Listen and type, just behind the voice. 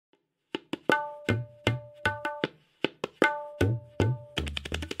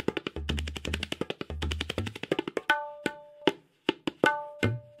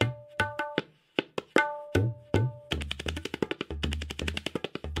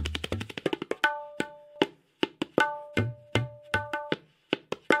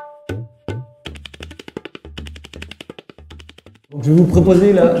Donc, je vais vous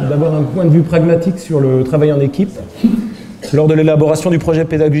proposer d'avoir un point de vue pragmatique sur le travail en équipe lors de l'élaboration du projet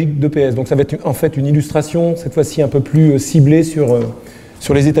pédagogique d'EPS. Donc ça va être en fait une illustration, cette fois-ci un peu plus ciblée sur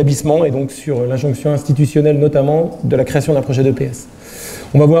les établissements et donc sur l'injonction institutionnelle notamment de la création d'un projet d'EPS.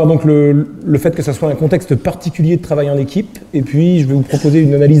 On va voir donc le fait que ce soit un contexte particulier de travail en équipe, et puis je vais vous proposer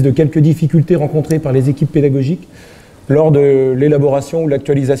une analyse de quelques difficultés rencontrées par les équipes pédagogiques lors de l'élaboration ou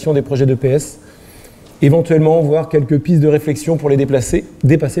l'actualisation des projets d'EPS, éventuellement voir quelques pistes de réflexion pour les dépasser,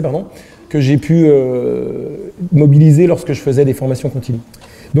 que j'ai pu mobiliser lorsque je faisais des formations continues.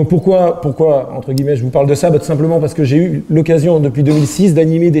 Donc pourquoi, entre guillemets, je vous parle de ça? Tout simplement parce que j'ai eu l'occasion depuis 2006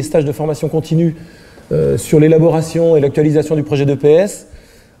 d'animer des stages de formation continue sur l'élaboration et l'actualisation du projet d'EPS,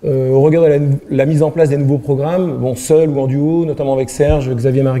 au regard de la mise en place des nouveaux programmes, bon, seul ou en duo, notamment avec Serge,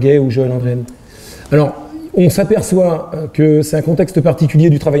 Xavier Marguet ou Joël Andréani. Alors, on s'aperçoit que c'est un contexte particulier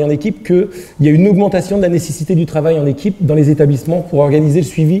du travail en équipe, qu'il y a une augmentation de la nécessité du travail en équipe dans les établissements pour organiser le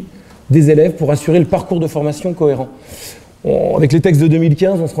suivi des élèves, pour assurer le parcours de formation cohérent. Avec les textes de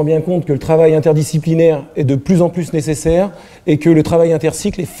 2015, on se rend bien compte que le travail interdisciplinaire est de plus en plus nécessaire et que le travail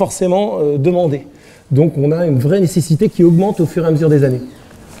intercycle est forcément demandé. Donc on a une vraie nécessité qui augmente au fur et à mesure des années.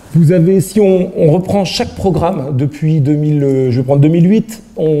 Vous avez, si on reprend chaque programme depuis 2008,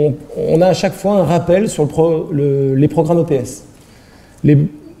 on a à chaque fois un rappel sur les programmes EPS.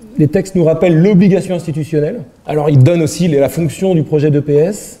 Les textes nous rappellent l'obligation institutionnelle. Alors ils donnent aussi la fonction du projet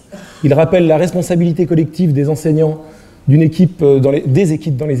d'EPS. Ils rappellent la responsabilité collective des enseignants d'une équipe des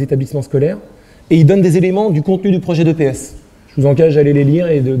équipes dans les établissements scolaires. Et ils donnent des éléments du contenu du projet d'EPS. Je vous engage à aller les lire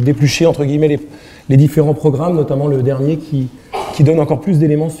et de déplucher entre guillemets les différents programmes, notamment le dernier qui donne encore plus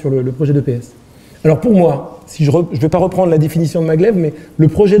d'éléments sur le projet d'EPS. Alors pour moi, si je ne vais pas reprendre la définition de Maglev, mais le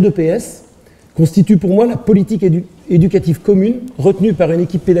projet d'EPS constitue pour moi la politique éducative commune retenue par une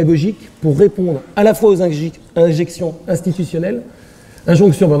équipe pédagogique pour répondre à la fois aux injonctions institutionnelles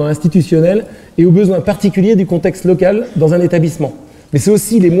et aux besoins particuliers du contexte local dans un établissement. Mais c'est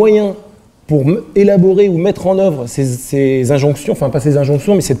aussi les moyens pour élaborer ou mettre en œuvre ces injonctions, enfin pas ces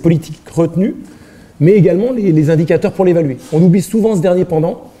injonctions, mais cette politique retenue, mais également les indicateurs pour l'évaluer. On oublie souvent ce dernier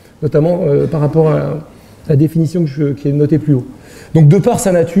pendant, notamment par rapport à la définition qui est notée plus haut. Donc de par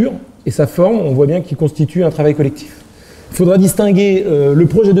sa nature et sa forme, on voit bien qu'il constitue un travail collectif. Il faudra distinguer le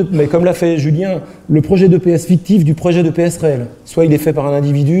projet mais comme l'a fait Julien, le projet d'EPS fictif du projet d'EPS réel. Soit il est fait par un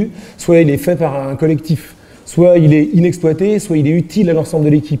individu, soit il est fait par un collectif. Soit il est inexploité, soit il est utile à l'ensemble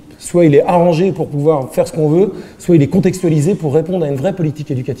de l'équipe. Soit il est arrangé pour pouvoir faire ce qu'on veut, soit il est contextualisé pour répondre à une vraie politique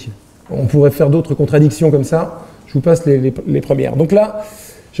éducative. On pourrait faire d'autres contradictions comme ça. Je vous passe les premières. Donc là,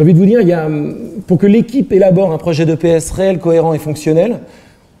 j'ai envie de vous dire, pour que l'équipe élabore un projet d'EPS réel, cohérent et fonctionnel,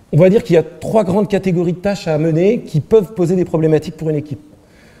 on va dire qu'il y a 3 grandes catégories de tâches à mener qui peuvent poser des problématiques pour une équipe.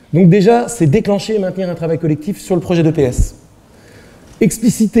 Donc déjà, c'est déclencher et maintenir un travail collectif sur le projet d'EPS.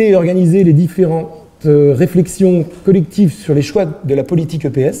 Expliciter et organiser les différentes réflexions collectives sur les choix de la politique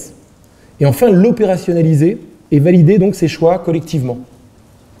EPS. Et enfin, l'opérationnaliser et valider donc ces choix collectivement.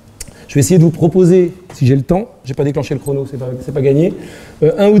 Je vais essayer de vous proposer, si j'ai le temps, je n'ai pas déclenché le chrono, c'est pas gagné,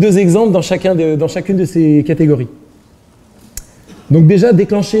 un ou deux exemples dans chacune de ces catégories. Donc déjà,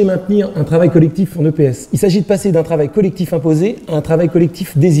 déclencher et maintenir un travail collectif en EPS. Il s'agit de passer d'un travail collectif imposé à un travail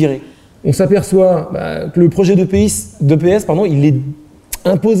collectif désiré. On s'aperçoit que le projet d'EPS, il est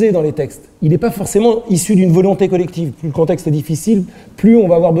imposé dans les textes. Il n'est pas forcément issu d'une volonté collective. Plus le contexte est difficile, plus on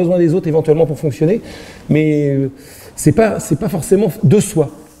va avoir besoin des autres éventuellement pour fonctionner, mais c'est pas forcément de soi.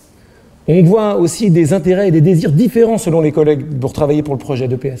 On voit aussi des intérêts et des désirs différents selon les collègues pour travailler pour le projet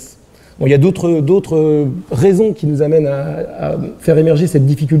d'EPS. Bon, il y a d'autres raisons qui nous amènent à faire émerger cette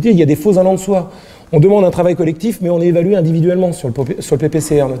difficulté. Il y a des faux allants de soi. On demande un travail collectif, mais on est évalué individuellement sur le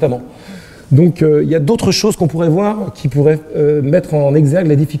PPCR notamment. Donc il y a d'autres choses qu'on pourrait voir qui pourraient mettre en exergue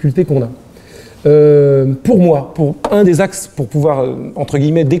la difficulté qu'on a. Pour moi, pour un des axes pour pouvoir, entre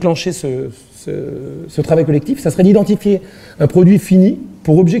guillemets, déclencher ce travail collectif, ça serait d'identifier un produit fini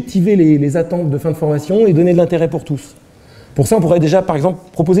pour objectiver les attentes de fin de formation et donner de l'intérêt pour tous. Pour ça, on pourrait déjà, par exemple,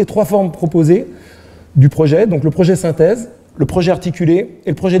 proposer 3 formes proposées du projet. Donc le projet synthèse, le projet articulé et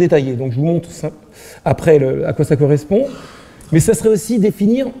le projet détaillé. Donc je vous montre après à quoi ça correspond. Mais ça serait aussi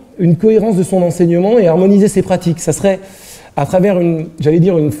définir une cohérence de son enseignement et harmoniser ses pratiques. Ça serait, à travers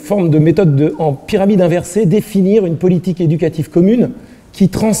une forme de méthode en pyramide inversée, définir une politique éducative commune qui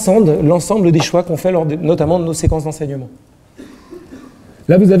transcende l'ensemble des choix qu'on fait notamment de nos séquences d'enseignement.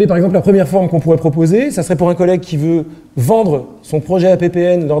 Là, vous avez par exemple la première forme qu'on pourrait proposer. Ça serait pour un collègue qui veut vendre son projet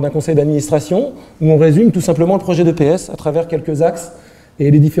APPN lors d'un conseil d'administration, où on résume tout simplement le projet d'EPS à travers quelques axes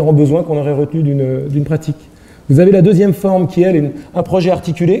et les différents besoins qu'on aurait retenus d'une pratique. Vous avez la deuxième forme qui est, elle, un projet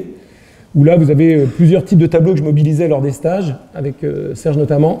articulé, où là, vous avez plusieurs types de tableaux que je mobilisais lors des stages, avec Serge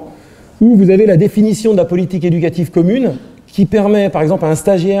notamment, où vous avez la définition de la politique éducative commune, qui permet, par exemple, à un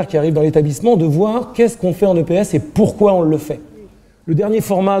stagiaire qui arrive dans l'établissement de voir qu'est-ce qu'on fait en EPS et pourquoi on le fait. Le dernier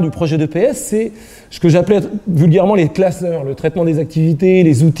format du projet d'EPS, c'est ce que j'appelais vulgairement les classeurs, le traitement des activités,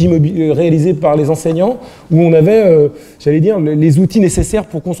 les outils réalisés par les enseignants, où on avait, j'allais dire, les outils nécessaires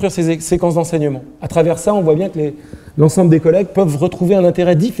pour construire ces séquences d'enseignement. À travers ça, on voit bien que l'ensemble des collègues peuvent retrouver un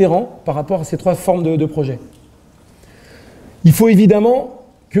intérêt différent par rapport à ces trois formes de projet. Il faut évidemment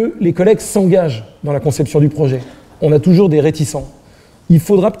que les collègues s'engagent dans la conception du projet. On a toujours des réticents. Il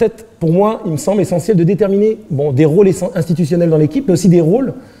faudra peut-être, pour moi, il me semble essentiel de déterminer des rôles institutionnels dans l'équipe, mais aussi des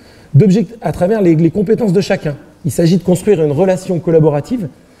rôles à travers les compétences de chacun. Il s'agit de construire une relation collaborative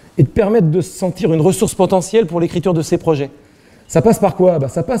et de permettre de sentir une ressource potentielle pour l'écriture de ces projets. Ça passe par quoi?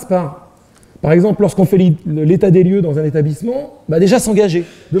 Ça passe par exemple, lorsqu'on fait l'état des lieux dans un établissement, déjà s'engager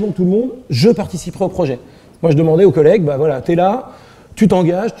devant tout le monde, je participerai au projet. Moi, je demandais aux collègues, voilà, tu es là, tu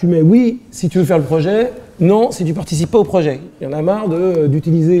t'engages, tu mets oui si tu veux faire le projet, non si tu ne participes pas au projet. Il y en a marre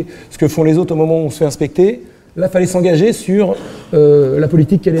d'utiliser ce que font les autres au moment où on se fait inspecter. Là, il fallait s'engager sur la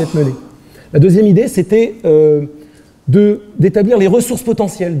politique qui allait être menée. La deuxième idée, c'était d'établir les ressources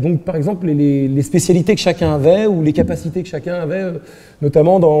potentielles. Donc, par exemple, les spécialités que chacun avait ou les capacités que chacun avait,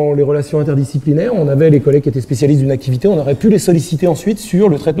 notamment dans les relations interdisciplinaires. On avait les collègues qui étaient spécialistes d'une activité, on aurait pu les solliciter ensuite sur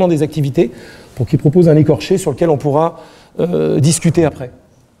le traitement des activités pour qu'ils proposent un écorché sur lequel on pourra discuter après.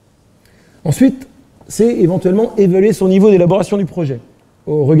 Ensuite, c'est éventuellement évaluer son niveau d'élaboration du projet.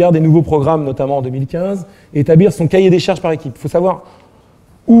 Au regard des nouveaux programmes, notamment en 2015, et établir son cahier des charges par équipe. Il faut savoir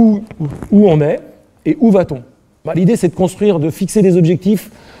où on est et où va-t-on. L'idée, c'est de construire, de fixer des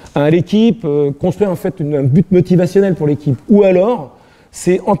objectifs à l'équipe, construire en fait un but motivationnel pour l'équipe. Ou alors,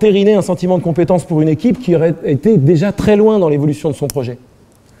 c'est entériner un sentiment de compétence pour une équipe qui aurait été déjà très loin dans l'évolution de son projet.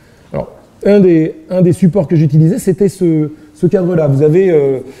 Alors, un des supports que j'utilisais, c'était ce cadre-là. Vous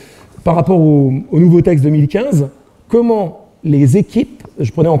avez, par rapport au nouveau texte 2015, comment les équipes,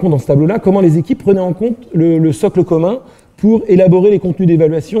 je prenais en compte dans ce tableau-là, comment les équipes prenaient en compte le socle commun pour élaborer les contenus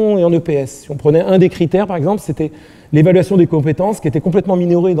d'évaluation et en EPS. Si on prenait un des critères, par exemple, c'était l'évaluation des compétences, qui était complètement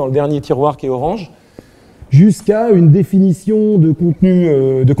minorée dans le dernier tiroir qui est orange, jusqu'à une définition de contenu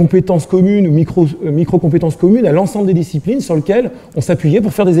de compétences communes ou micro-compétences communes à l'ensemble des disciplines sur lesquelles on s'appuyait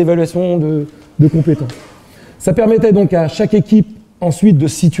pour faire des évaluations de compétences. Ça permettait donc à chaque équipe ensuite de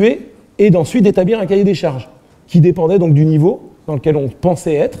se situer et d'ensuite d'établir un cahier des charges qui dépendait donc du niveau dans lequel on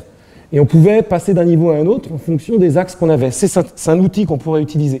pensait être et on pouvait passer d'un niveau à un autre en fonction des axes qu'on avait. C'est un outil qu'on pourrait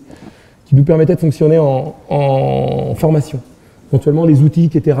utiliser qui nous permettait de fonctionner en formation. Éventuellement les outils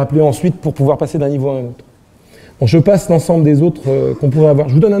qui étaient rappelés ensuite pour pouvoir passer d'un niveau à un autre. Bon, je passe l'ensemble des autres qu'on pourrait avoir.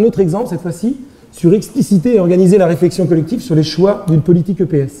 Je vous donne un autre exemple, cette fois-ci, sur expliciter et organiser la réflexion collective sur les choix d'une politique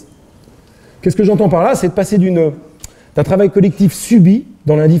EPS. Qu'est-ce que j'entends par là? C'est de passer d'un travail collectif subi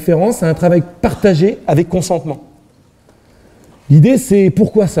dans l'indifférence à un travail partagé avec consentement. L'idée, c'est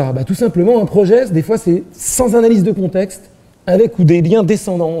pourquoi ça? Tout simplement, un projet, des fois, c'est sans analyse de contexte, avec ou des liens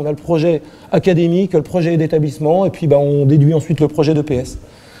descendants. On a le projet académique, le projet d'établissement, et puis on déduit ensuite le projet d'EPS.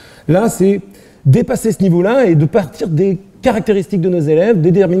 Là, c'est dépasser ce niveau-là et de partir des caractéristiques de nos élèves,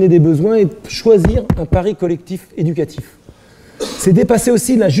 déterminer des besoins et choisir un pari collectif éducatif. C'est dépasser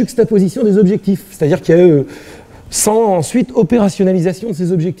aussi la juxtaposition des objectifs, c'est-à-dire qu'il y a sans ensuite opérationnalisation de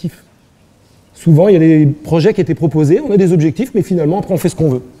ces objectifs. Souvent, il y a des projets qui étaient proposés, on a des objectifs, mais finalement, après, on fait ce qu'on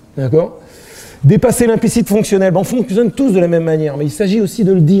veut. D'accord ? Dépasser l'implicite fonctionnel. On fonctionne tous de la même manière, mais il s'agit aussi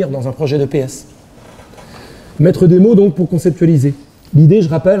de le dire dans un projet d'EPS. Mettre des mots, donc, pour conceptualiser. L'idée, je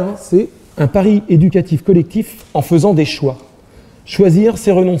rappelle, c'est un pari éducatif collectif en faisant des choix. Choisir,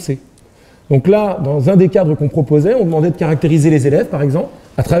 c'est renoncer. Donc là, dans un des cadres qu'on proposait, on demandait de caractériser les élèves, par exemple,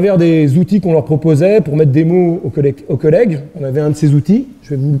 à travers des outils qu'on leur proposait pour mettre des mots aux collègues. On avait un de ces outils,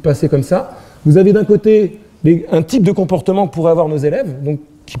 je vais vous le passer comme ça. Vous avez d'un côté un type de comportement que pourraient avoir nos élèves, donc,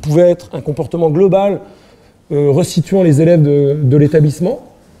 qui pouvait être un comportement global resituant les élèves de l'établissement.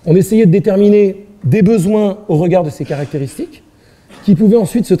 On essayait de déterminer des besoins au regard de ces caractéristiques qui pouvaient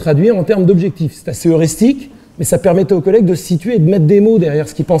ensuite se traduire en termes d'objectifs. C'est assez heuristique, mais ça permettait aux collègues de se situer et de mettre des mots derrière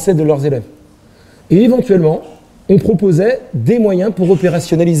ce qu'ils pensaient de leurs élèves. Et éventuellement, on proposait des moyens pour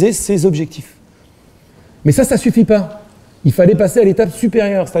opérationnaliser ces objectifs. Mais ça ne suffit pas. Il fallait passer à l'étape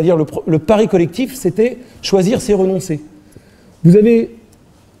supérieure, c'est-à-dire le pari collectif, c'était choisir, c'est renoncer. Vous avez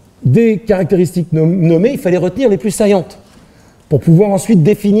des caractéristiques nommées, il fallait retenir les plus saillantes pour pouvoir ensuite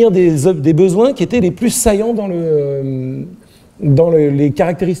définir des besoins qui étaient les plus saillants dans les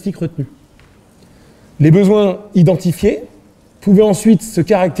caractéristiques retenues. Les besoins identifiés, pouvait ensuite se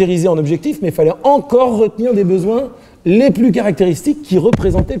caractériser en objectifs, mais il fallait encore retenir des besoins les plus caractéristiques qui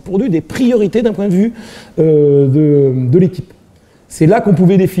représentaient pour nous des priorités d'un point de vue de l'équipe. C'est là qu'on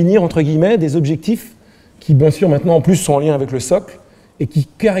pouvait définir, entre guillemets, des objectifs qui, bien sûr, maintenant, en plus, sont en lien avec le socle et qui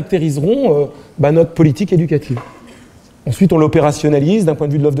caractériseront notre politique éducative. Ensuite, on l'opérationnalise d'un point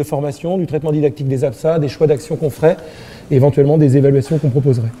de vue de l'offre de formation, du traitement didactique des absents, des choix d'action qu'on ferait, et éventuellement des évaluations qu'on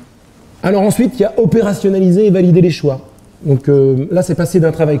proposerait. Alors ensuite, il y a opérationnaliser et valider les choix. Donc là, c'est passer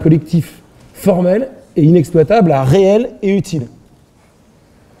d'un travail collectif formel et inexploitable à réel et utile.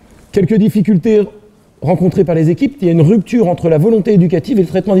 Quelques difficultés rencontrées par les équipes, il y a une rupture entre la volonté éducative et le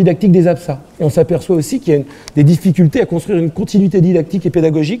traitement didactique des absents. Et on s'aperçoit aussi qu'il y a des difficultés à construire une continuité didactique et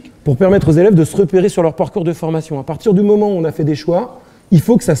pédagogique pour permettre aux élèves de se repérer sur leur parcours de formation. À partir du moment où on a fait des choix, il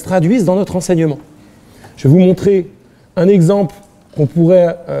faut que ça se traduise dans notre enseignement. Je vais vous montrer un exemple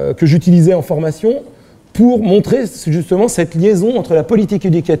que j'utilisais en formation pour montrer justement cette liaison entre la politique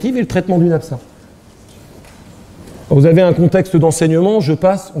éducative et le traitement d'une absence. Vous avez un contexte d'enseignement, je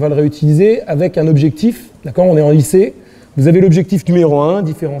passe, on va le réutiliser avec un objectif, d'accord, on est en lycée. Vous avez l'objectif numéro 1,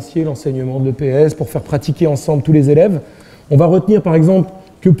 différencier l'enseignement de l'EPS pour faire pratiquer ensemble tous les élèves. On va retenir par exemple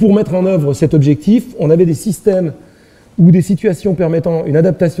que pour mettre en œuvre cet objectif, on avait des systèmes ou des situations permettant une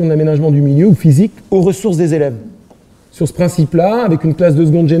adaptation de l'aménagement du milieu ou physique aux ressources des élèves. Sur ce principe-là, avec une classe de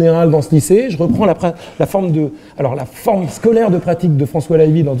seconde générale dans ce lycée, je reprends la forme scolaire de pratique de François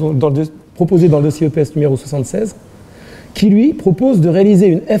Lavie proposée dans le dossier EPS numéro 76, qui lui propose de réaliser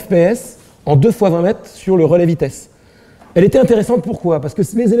une FPS en 2 fois 20 mètres sur le relais vitesse. Elle était intéressante, pourquoi? Parce que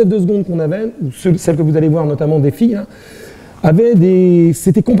les élèves de seconde qu'on avait, ou celles que vous allez voir notamment des filles,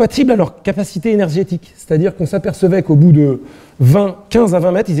 c'était compatible à leur capacité énergétique. C'est-à-dire qu'on s'apercevait qu'au bout de 15 à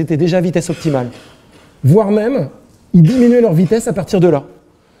 20 mètres, ils étaient déjà à vitesse optimale. Voire même, ils diminuaient leur vitesse à partir de là.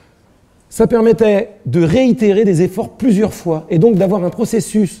 Ça permettait de réitérer des efforts plusieurs fois et donc d'avoir un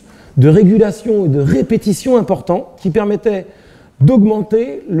processus de régulation et de répétition important qui permettait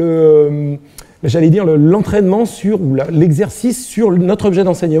d'augmenter l'entraînement ou l'exercice sur notre objet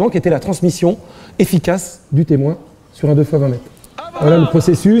d'enseignement qui était la transmission efficace du témoin sur un 2 fois 20 mètres. Voilà le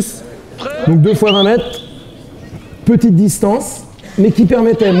processus. Donc 2 fois 20 mètres, petite distance, mais qui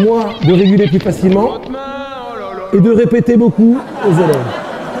permettait, moi, de réguler plus facilement et de répéter beaucoup aux élèves.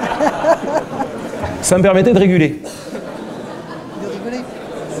 Ça me permettait de réguler.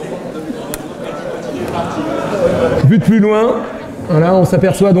 Vu de plus loin, voilà, on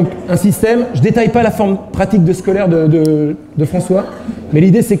s'aperçoit donc un système. Je ne détaille pas la forme pratique de scolaire de François, mais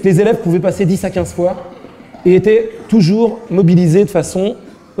l'idée c'est que les élèves pouvaient passer 10 à 15 fois et étaient toujours mobilisés de façon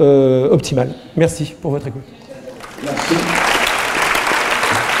optimale. Merci pour votre écoute. Merci.